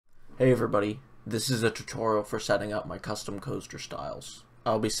Hey everybody, this is a tutorial for setting up my custom coaster styles.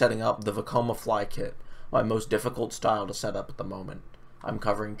 I'll be setting up the Vekoma F.L.Y kit, my most difficult style to set up at the moment. I'm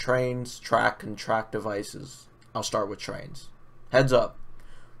covering trains, track, and track devices. I'll start with trains. Heads up,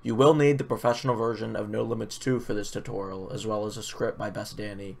 you will need the professional version of No Limits 2 for this tutorial, as well as a script by Best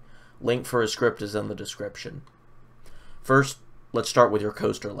Danny. Link for his script is in the description. First, let's start with your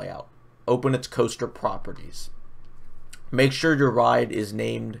coaster layout. Open its coaster properties. Make sure your ride is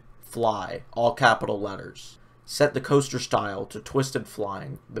named F.L.Y, all capital letters. Set the coaster style to twisted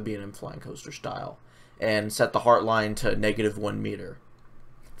flying, the B&M flying coaster style, and set the heart line to -1 meter.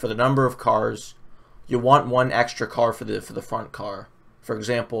 For the number of cars, you want one extra car for the front car. For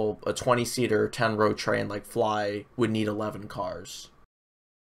example, a 20-seater, 10-row train like F.L.Y would need 11 cars.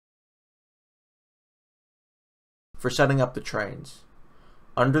 For setting up the trains,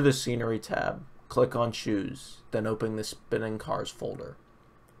 under the Scenery tab, click on Choose, then open the Spinning Cars folder.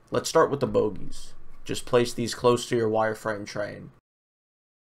 Let's start with the bogies. Just place these close to your wireframe train.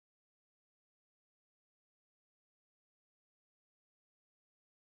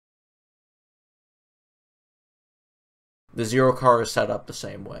 The zero car is set up the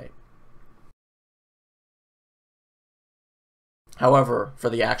same way. However, for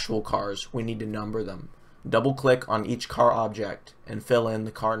the actual cars, we need to number them. Double-click on each car object and fill in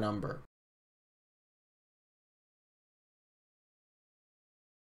the car number.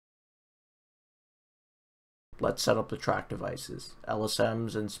 Let's set up the track devices,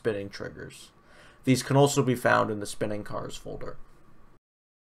 LSMs, and spinning triggers. These can also be found in the Spinning Cars folder.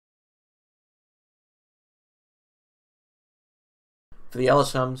 For the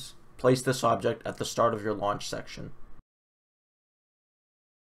LSMs, place this object at the start of your launch section.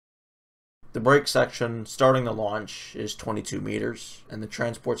 The brake section starting the launch is 22 meters, and the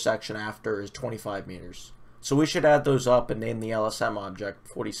transport section after is 25 meters. So we should add those up and name the LSM object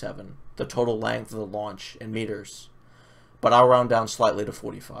 47, the total length of the launch in meters, but I'll round down slightly to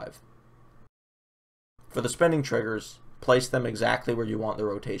 45. For the spinning triggers, place them exactly where you want the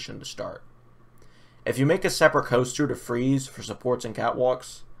rotation to start. If you make a separate coaster to freeze for supports and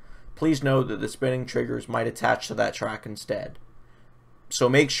catwalks, please note that the spinning triggers might attach to that track instead. So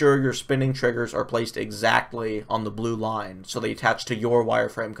make sure your spinning triggers are placed exactly on the blue line so they attach to your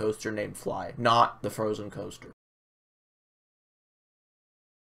wireframe coaster named F.L.Y, not the frozen coaster.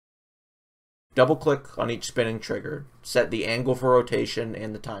 Double-click on each spinning trigger, set the angle for rotation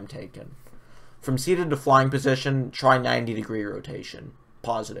and the time taken. From seated to flying position, try 90-degree rotation,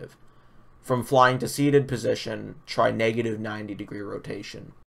 positive. From flying to seated position, try -90-degree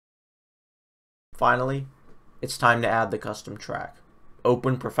rotation. Finally, it's time to add the custom track.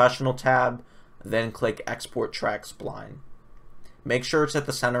 Open Professional tab, then click Export Track Spline. Make sure it's at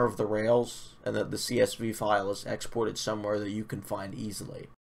the center of the rails and that the CSV file is exported somewhere that you can find easily.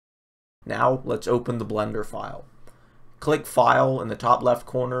 Now let's open the Blender file. Click File in the top left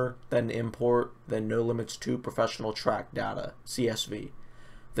corner, then Import, then No Limits 2 Professional Track Data, CSV.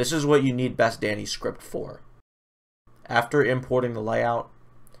 This is what you need Best Danny's script for. After importing the layout,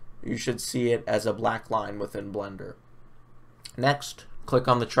 you should see it as a black line within Blender. Next, click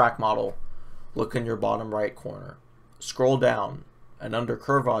on the track model, look in your bottom right corner. Scroll down, and under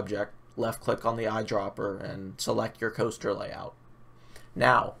Curve Object, left-click on the eyedropper and select your coaster layout.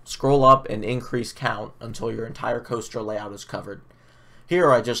 Now, scroll up and increase count until your entire coaster layout is covered.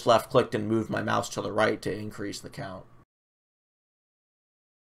 Here I just left-clicked and moved my mouse to the right to increase the count.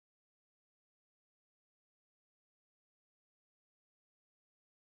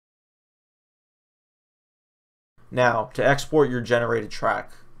 Now, to export your generated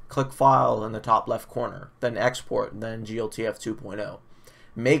track, click File in the top left corner, then Export, then GLTF 2.0.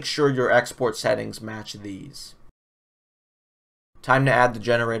 Make sure your export settings match these. Time to add the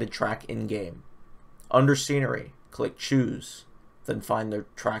generated track in-game. Under Scenery, click Choose, then find the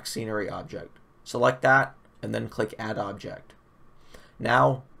Track Scenery object. Select that, and then click Add Object.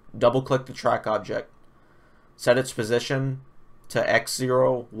 Now, double-click the track object. Set its position to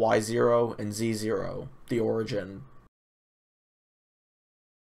X0, Y0, and Z0, the origin.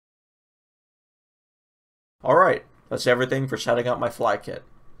 Alright, that's everything for setting up my F.L.Y kit.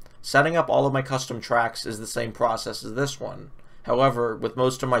 Setting up all of my custom tracks is the same process as this one. However, with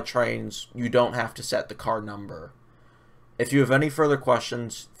most of my trains, you don't have to set the car number. If you have any further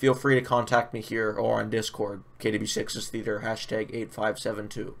questions, feel free to contact me here or on Discord, KW6's Theater,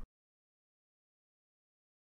 #8572.